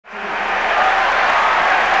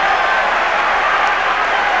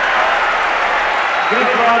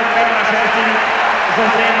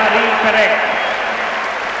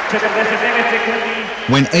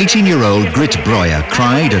When 18-year-old Grit Breuer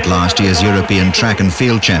cried at last year's European Track and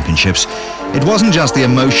Field Championships, it wasn't just the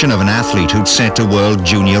emotion of an athlete who'd set a world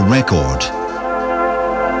junior record.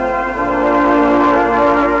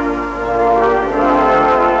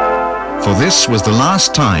 For this was the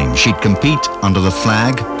last time she'd compete under the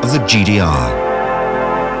flag of the GDR.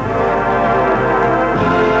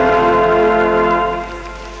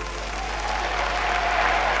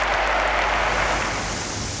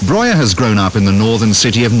 Breuer has grown up in the northern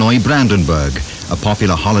city of Noe Brandenberg, a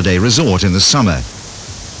popular holiday resort in the summer.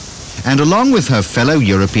 And along with her fellow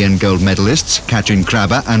European gold medalists, Katrin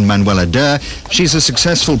Krabbe and Manuela Dürr, she's a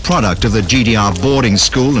successful product of the GDR boarding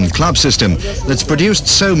school and club system that's produced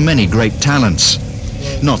so many great talents.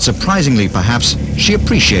 Not surprisingly, perhaps, she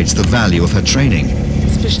appreciates the value of her training.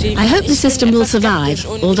 I hope the system will survive,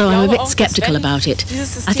 although I'm a bit sceptical about it.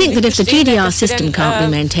 I think that if the GDR system can't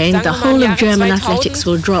be maintained, the whole of German athletics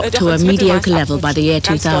will drop to a mediocre level by the year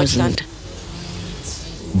 2000.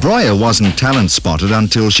 Breuer wasn't talent spotted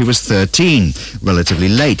until she was 13, relatively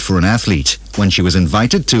late for an athlete, when she was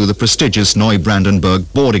invited to the prestigious Noe Brandenberg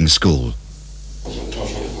boarding school.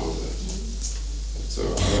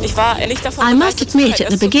 I must admit, at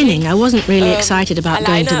the beginning, I wasn't really excited about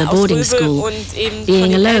going to the boarding school,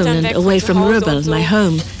 being alone and away from Rübbel, my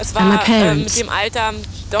home, and my parents.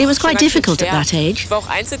 It was quite difficult at that age,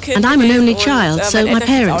 and I'm an only child, so my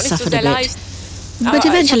parents suffered a bit. But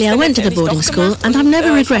eventually I went to the boarding school, and I've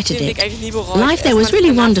never regretted it. Life there was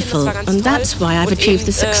really wonderful, and that's why I've achieved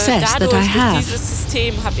the success that I have.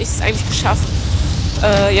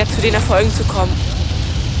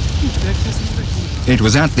 It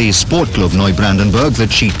was at the Sport Club Noe Brandenberg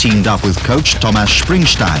that she teamed up with coach Thomas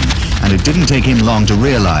Springstein, and it didn't take him long to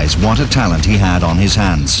realize what a talent he had on his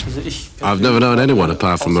hands. I've never known anyone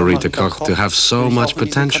apart from Marita Koch to have so much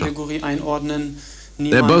potential.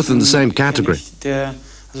 They're both in the same category,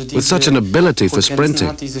 with such an ability for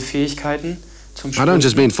sprinting. I don't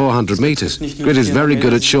just mean 400 meters. Grit is very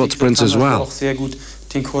good at short sprints as well.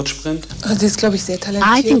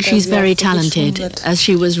 I think she's very talented, as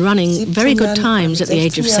she was running very good times at the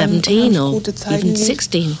age of 17 or even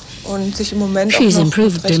 16. She's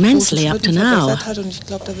improved immensely up to now.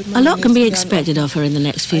 A lot can be expected of her in the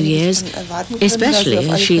next few years, especially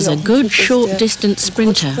as she's a good short-distance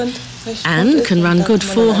sprinter and can run good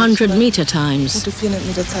 400-meter times.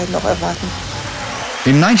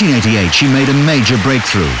 In 1988, she made a major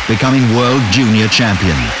breakthrough, becoming world junior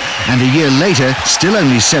champion. And a year later, still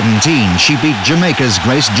only 17, she beat Jamaica's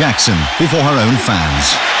Grace Jackson before her own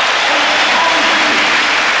fans.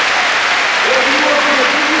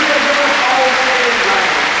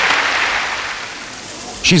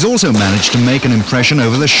 She's also managed to make an impression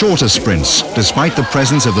over the shorter sprints, despite the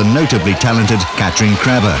presence of the notably talented Katrin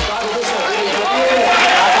Krabbe.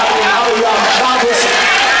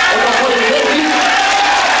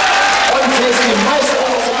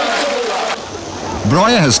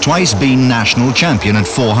 Breuer has twice been national champion at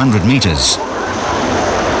 400 meters.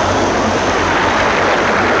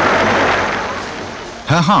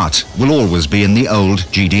 Her heart will always be in the old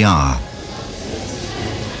GDR.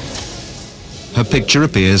 Her picture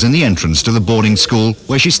appears in the entrance to the boarding school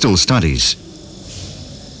where she still studies.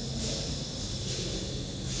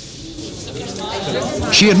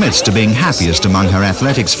 She admits to being happiest among her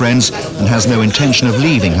athletics friends and has no intention of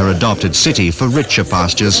leaving her adopted city for richer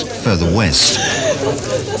pastures further west.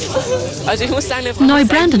 Noe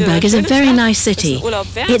Brandenberg is a very nice city.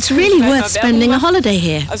 It's really worth spending a holiday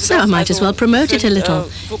here, so I might as well promote it a little.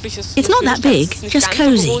 It's not that big, just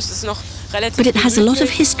cozy. But it has a lot of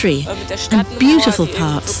history and beautiful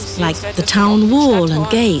parts, like the town wall and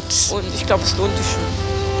gates.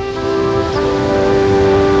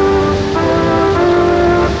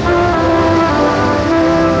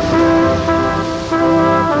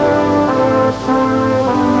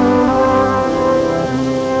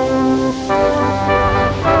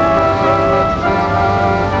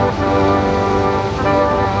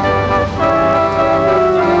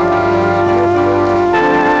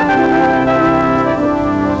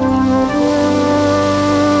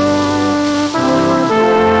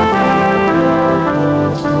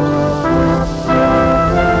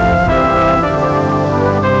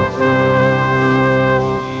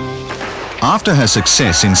 After her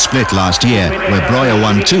success in Split last year, where Breuer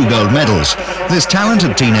won 2 gold medals, this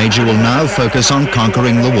talented teenager will now focus on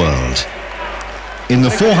conquering the world. In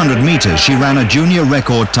the 400 meters, she ran a junior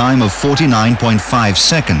record time of 49.5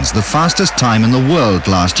 seconds, the fastest time in the world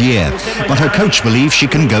last year. But her coach believes she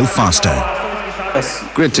can go faster.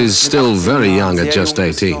 Grit is still very young at just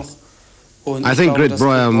 18. I think Grit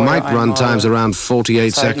Breuer might run times around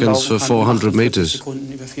 48 seconds for 400 meters.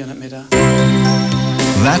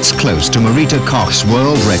 That's close to Marita Koch's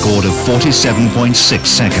world record of 47.6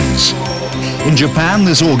 seconds. In Japan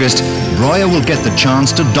this August, Breuer will get the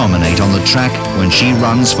chance to dominate on the track when she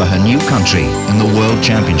runs for her new country in the World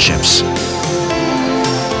Championships.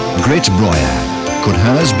 Grit Breuer. Could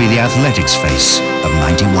hers be the athletics face of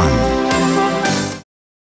 '91?